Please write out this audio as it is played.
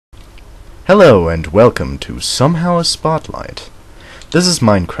Hello and welcome to Somehow a Spotlight. This is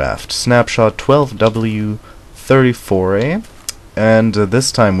Minecraft, snapshot 12W34A, and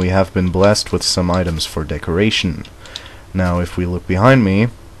this time we have been blessed with some items for decoration. Now if we look behind me,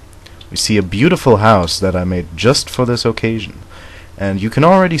 we see a beautiful house that I made just for this occasion, and you can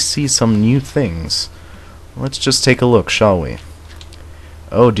already see some new things. Let's just take a look, shall we?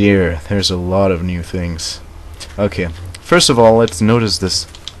 Oh dear, there's a lot of new things. Okay, first of all, let's notice this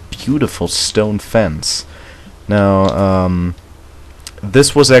beautiful stone fence. Now,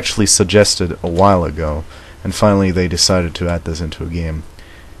 this was actually suggested a while ago, and finally they decided to add this into a game.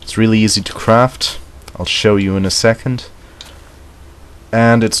 It's really easy to craft. I'll show you in a second.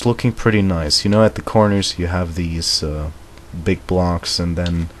 And it's looking pretty nice. You know, at the corners you have these big blocks, and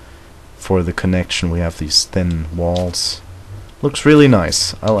then for the connection we have these thin walls. Looks really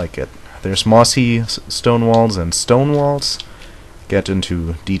nice. I like it. There's mossy stone walls and stone walls. Get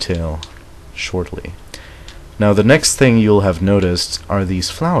into detail shortly. Now the next thing you'll have noticed are these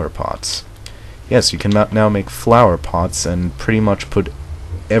flower pots. Yes, you can now make flower pots and pretty much put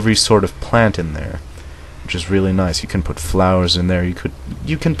every sort of plant in there, which is really nice. You can put flowers in there. You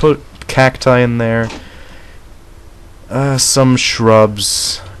can put cacti in there, some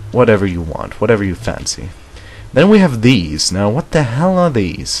shrubs, whatever you want, whatever you fancy. Then we have these. Now what the hell are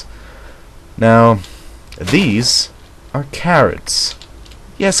these? Now these are carrots.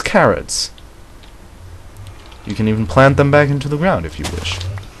 Yes, carrots. You can even plant them back into the ground if you wish.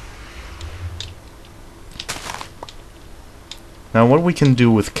 Now what we can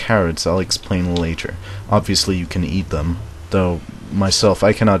do with carrots I'll explain later. Obviously you can eat them, though myself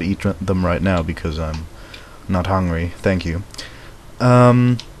I cannot eat them right now because I'm not hungry. Thank you.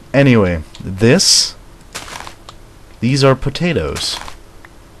 Anyway, these are potatoes.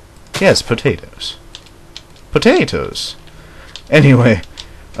 Yes, potatoes. Potatoes! Anyway,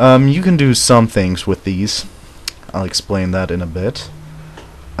 you can do some things with these. I'll explain that in a bit.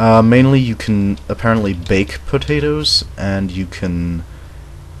 Mainly you can apparently bake potatoes, and you can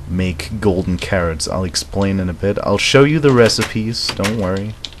make golden carrots. I'll explain in a bit. I'll show you the recipes, don't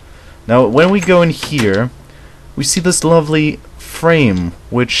worry. Now, when we go in here, we see this lovely frame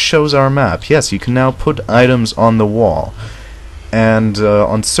which shows our map. Yes, you can now put items on the wall. And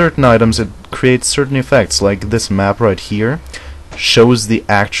on certain items it creates certain effects, like this map right here shows the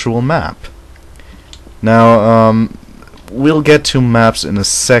actual map. Now we'll get to maps in a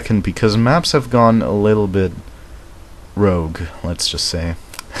second because maps have gone a little bit rogue, let's just say.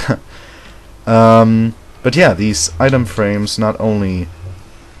 But yeah, these item frames not only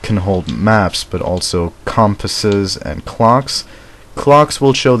can hold maps but also compasses and clocks. Clocks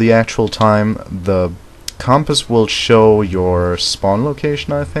will show the actual time. The compass will show your spawn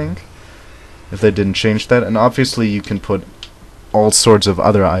location, I think, if they didn't change that. And obviously you can put all sorts of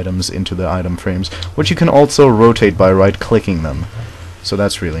other items into the item frames, which you can also rotate by right-clicking them. So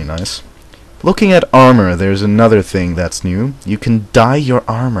that's really nice. Looking at armor, there's another thing that's new. You can dye your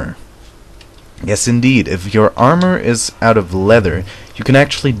armor. Yes, indeed. If your armor is out of leather, you can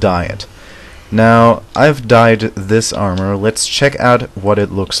actually dye it. Now, I've dyed this armor. Let's check out what it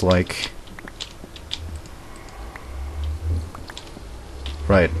looks like.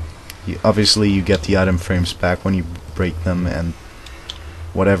 Right. Obviously you get the item frames back when you break them and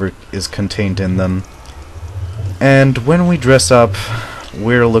whatever is contained in them. And when we dress up,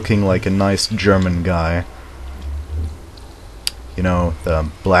 we're looking like a nice German guy. You know, the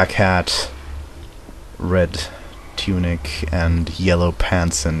black hat, red tunic, and yellow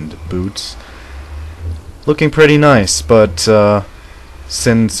pants and boots. Looking pretty nice, but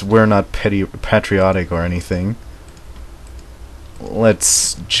since we're not patriotic or anything,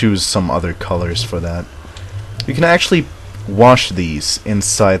 let's choose some other colors for that. You can actually wash these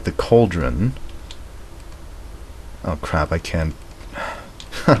inside the cauldron. Oh crap, I can't.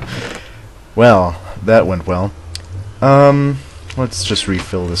 Well, that went well. Let's just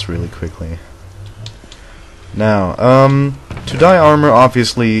refill this really quickly. Now, to dye armor,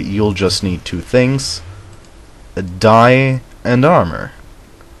 obviously you'll just need two things: a dye and armor.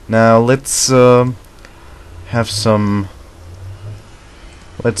 Now let's have some.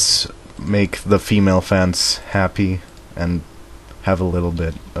 Let's make the female fans happy and have a little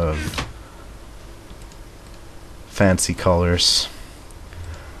bit of fancy colors.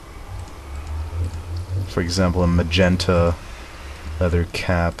 For example, a magenta leather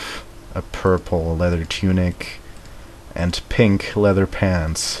cap, a purple leather tunic, and pink leather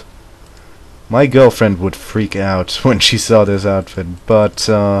pants. My girlfriend would freak out when she saw this outfit, but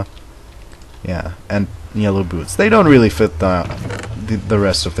yeah, and yellow boots. They don't really fit the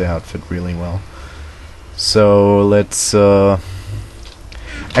rest of the outfit really well. So let's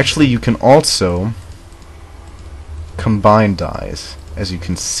Actually, you can also combine dyes, as you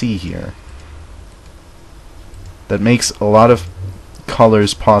can see here. That makes a lot of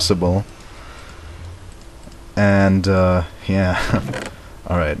colors possible. And, yeah.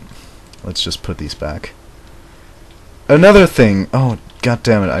 Alright, let's just put these back. Another thing! Oh, god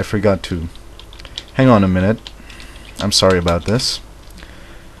damn it, I forgot to... Hang on a minute. I'm sorry about this.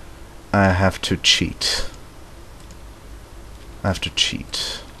 I have to cheat.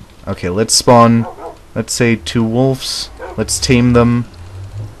 Okay, let's spawn, let's say 2 wolves. Let's tame them.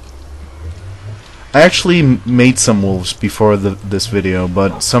 I actually made some wolves before this video,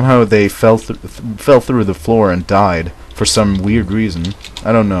 but somehow they fell through the floor and died for some weird reason.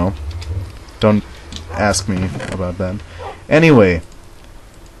 I don't know. Don't ask me about that. Anyway,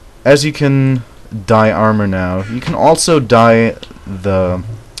 as you can dye armor now, you can also dye the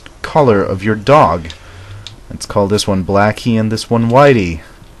color of your dog. Let's call this one Blackie and this one Whitey.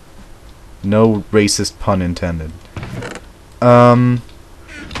 No racist pun intended.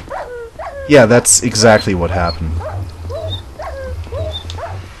 Yeah, that's exactly what happened.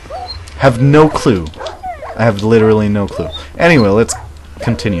 Have no clue. I have literally no clue. Anyway, let's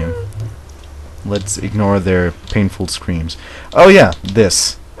continue. Let's ignore their painful screams. Oh yeah,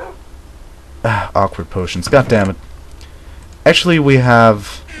 this. Awkward potions. God damn it. Actually, we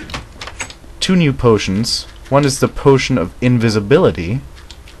have 2 new potions. One is the potion of invisibility.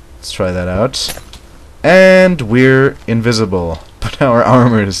 Let's try that out. And we're invisible, but our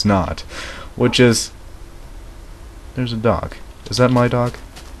armor is not. Which is... There's a dog. Is that my dog?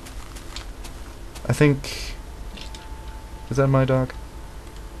 I think... Is that my dog?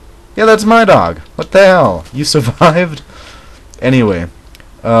 Yeah, that's my dog! What the hell? You survived? Anyway,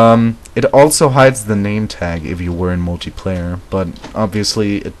 it also hides the name tag if you were in multiplayer, but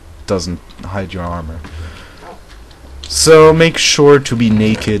obviously it doesn't hide your armor. So make sure to be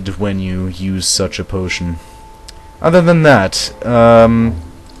naked when you use such a potion. Other than that,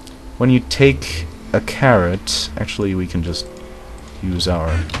 when you take a carrot, actually we can just use our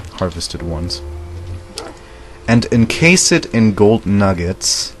harvested ones, and encase it in gold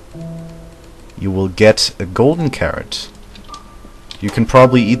nuggets, you will get a golden carrot. You can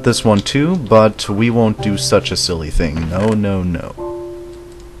probably eat this one too, but we won't do such a silly thing. No, no, no.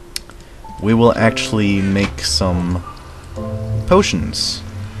 We will actually make some potions.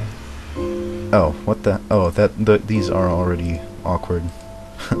 Oh, what the... Oh, these are already awkward.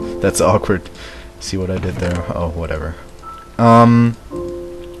 That's awkward. See what I did there? Oh, whatever.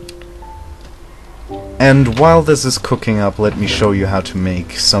 And while this is cooking up, let me show you how to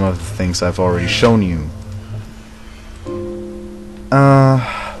make some of the things I've already shown you.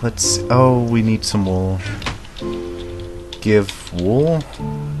 Let's... Oh, we need some wool. Give wool?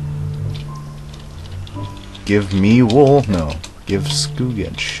 Give me wool? No. Give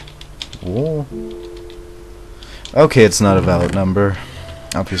Skoogage wool? Okay, it's not a valid number.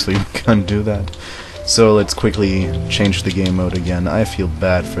 Obviously, we can't do that. So let's quickly change the game mode again. I feel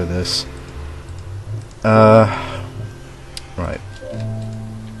bad for this. Right.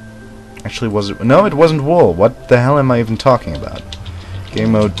 Actually, was it... No, it wasn't wool. What the hell am I even talking about?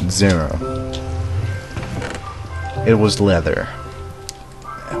 Game mode 0. It was leather.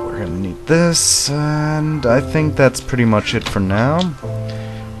 We're gonna need this, and I think that's pretty much it for now.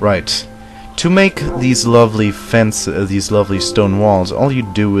 Right. To make these lovely these lovely stone walls, all you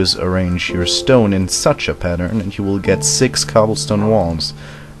do is arrange your stone in such a pattern, and you will get 6 cobblestone walls.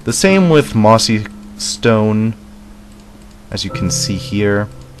 The same with mossy stone, as you can see here,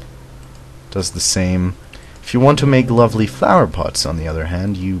 does the same. If you want to make lovely flower pots, on the other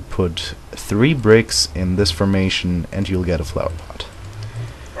hand, you put 3 bricks in this formation and you'll get a flower pot.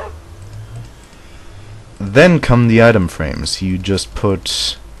 Then come the item frames. You just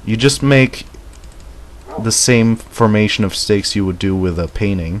make the same formation of stakes you would do with a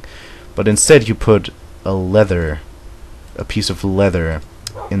painting, but instead you put a piece of leather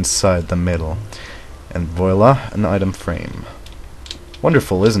inside the middle. And voila, an item frame.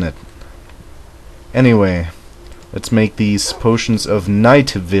 Wonderful, isn't it? Anyway, let's make these potions of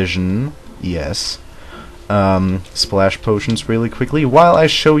night vision. Yes. Splash potions really quickly while I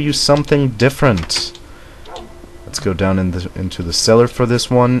show you something different. Let's go down into the cellar for this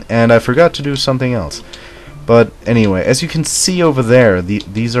one, and I forgot to do something else. But anyway, as you can see over there,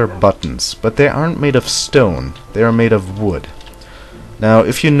 these are buttons, but they aren't made of stone. They are made of wood. Now,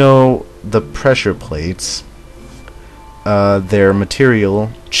 if you know the pressure plates, their material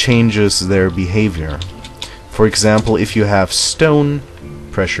changes their behavior. For example, if you have stone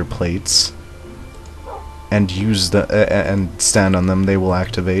pressure plates and and stand on them, they will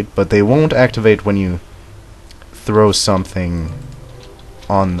activate, but they won't activate when you throw something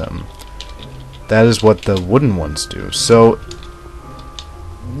on them. That is what the wooden ones do. So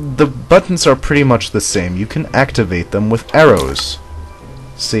the buttons are pretty much the same. You can activate them with arrows.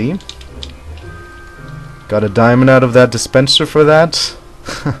 See? Got a diamond out of that dispenser for that.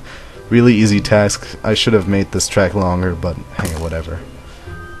 Really easy task. I should have made this track longer, but hey, whatever.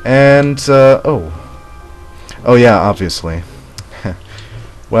 And, oh yeah, obviously.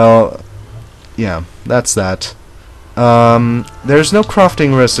 Well, yeah, that's that. There's no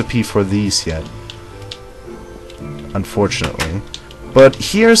crafting recipe for these yet, unfortunately. But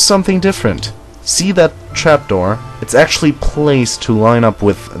here's something different. See that trapdoor? It's actually placed to line up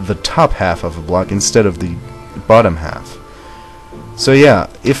with the top half of a block instead of the bottom half. So yeah,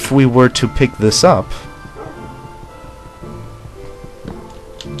 if we were to pick this up,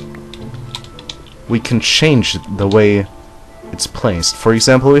 we can change the way it's placed. For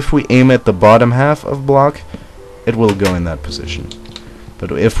example, if we aim at the bottom half of block, it will go in that position.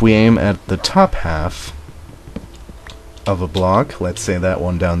 But if we aim at the top half of a block, let's say that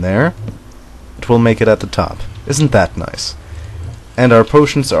one down there, it will make it at the top. Isn't that nice? And our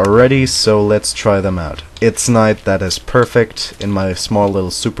potions are ready, so let's try them out. It's night, that is perfect. In my small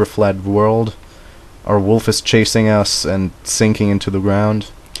little super flat world, our wolf is chasing us and sinking into the ground.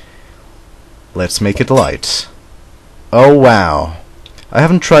 Let's make it light. Oh wow. I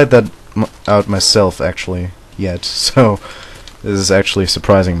haven't tried that out myself actually yet, so this is actually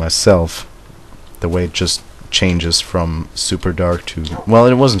surprising myself, the way it just changes from super dark to, well,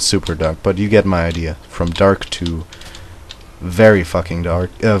 it wasn't super dark, but you get my idea, from dark to very fucking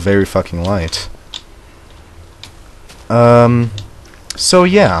dark, very fucking light. So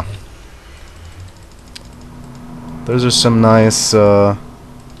yeah, those are some nice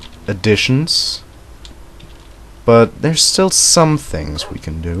additions, but there's still some things we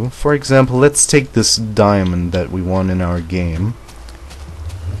can do. For example, let's take this diamond that we won in our game.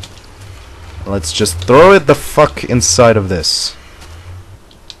 Let's just throw it the fuck inside of this.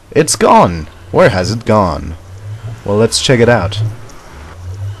 It's gone! Where has it gone? Well, let's check it out.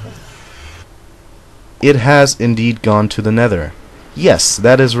 It has indeed gone to the Nether. Yes,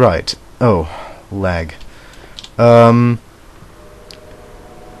 that is right. Oh, lag.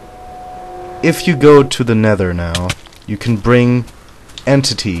 If you go to the Nether now, you can bring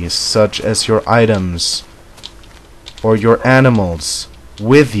entities such as your items or your animals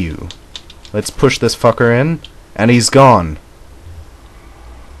with you. Let's push this fucker in, and he's gone.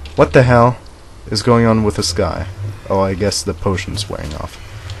 What the hell is going on with this guy? Oh, I guess the potion's wearing off.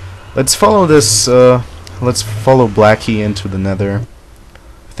 Let's follow this, let's follow Blackie into the Nether.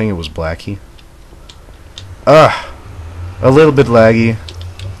 I think it was Blackie. A little bit laggy.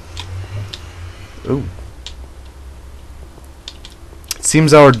 Ooh. It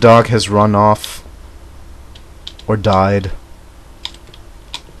seems our dog has run off. Or died.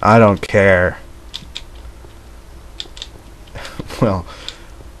 I don't care. Well,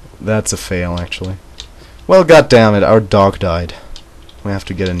 that's a fail, actually. Well, goddammit, our dog died. We have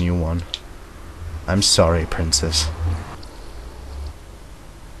to get a new one. I'm sorry, princess.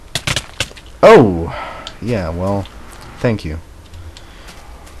 Oh! Yeah, well, thank you.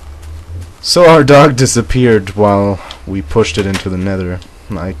 So our dog disappeared while we pushed it into the Nether.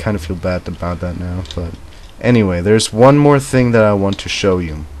 I kind of feel bad about that now, but anyway, there's one more thing that I want to show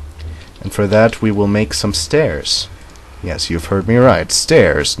you. And for that, we will make some stairs. Yes, you've heard me right,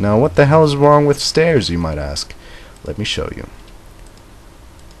 stairs. Now, what the hell is wrong with stairs, you might ask? Let me show you.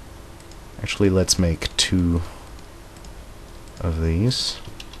 Actually, let's make 2 of these.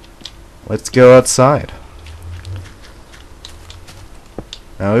 Let's go outside.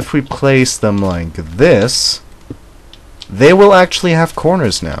 Now, if we place them like this, they will actually have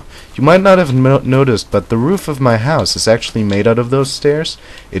corners now. You might not have noticed, but the roof of my house is actually made out of those stairs.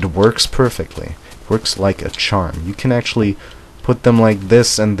 It works perfectly. It works like a charm. You can actually put them like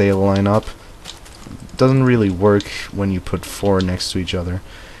this and they line up. It doesn't really work when you put 4 next to each other.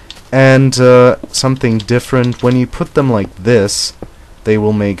 And something different, when you put them like this, they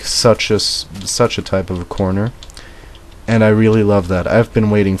will make such a type of a corner. And I really love that. I've been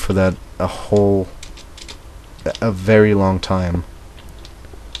waiting for that a very long time.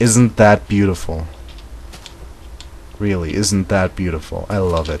 Isn't that beautiful? Really, isn't that beautiful? I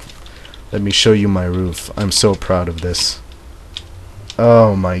love it. Let me show you my roof. I'm so proud of this.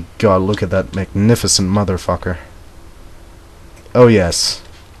 Oh my god, look at that magnificent motherfucker. Oh yes.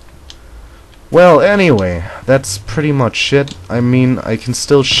 Well, anyway, that's pretty much it. I mean, I can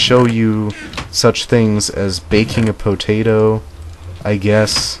still show you such things as baking a potato, I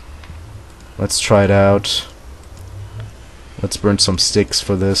guess. Let's try it out. Let's burn some sticks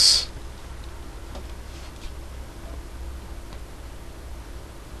for this.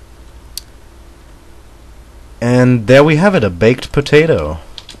 And there we have it, a baked potato.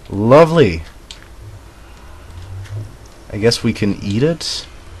 Lovely. I guess we can eat it.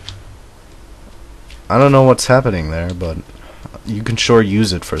 I don't know what's happening there, but you can sure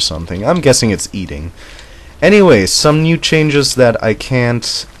use it for something. I'm guessing it's eating. Anyway, some new changes that I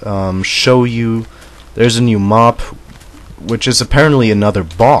can't show you. There's a new mob, which is apparently another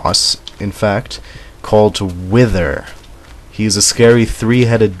boss, in fact, called Wither. He's a scary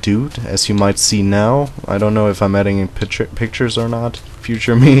three-headed dude, as you might see now. I don't know if I'm adding pictures or not.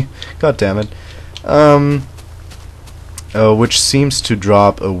 Future me. God damn it. Which seems to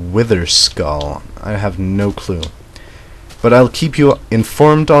drop a Wither skull. I have no clue. But I'll keep you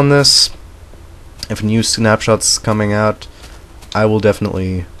informed on this. If new snapshots coming out, I will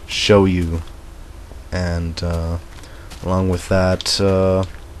definitely show you. And along with that,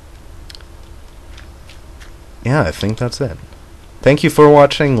 yeah, I think that's it. Thank you for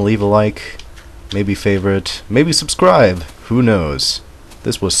watching. Leave a like, maybe favorite, maybe subscribe. Who knows?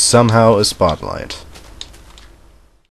 This was somehow a spotlight.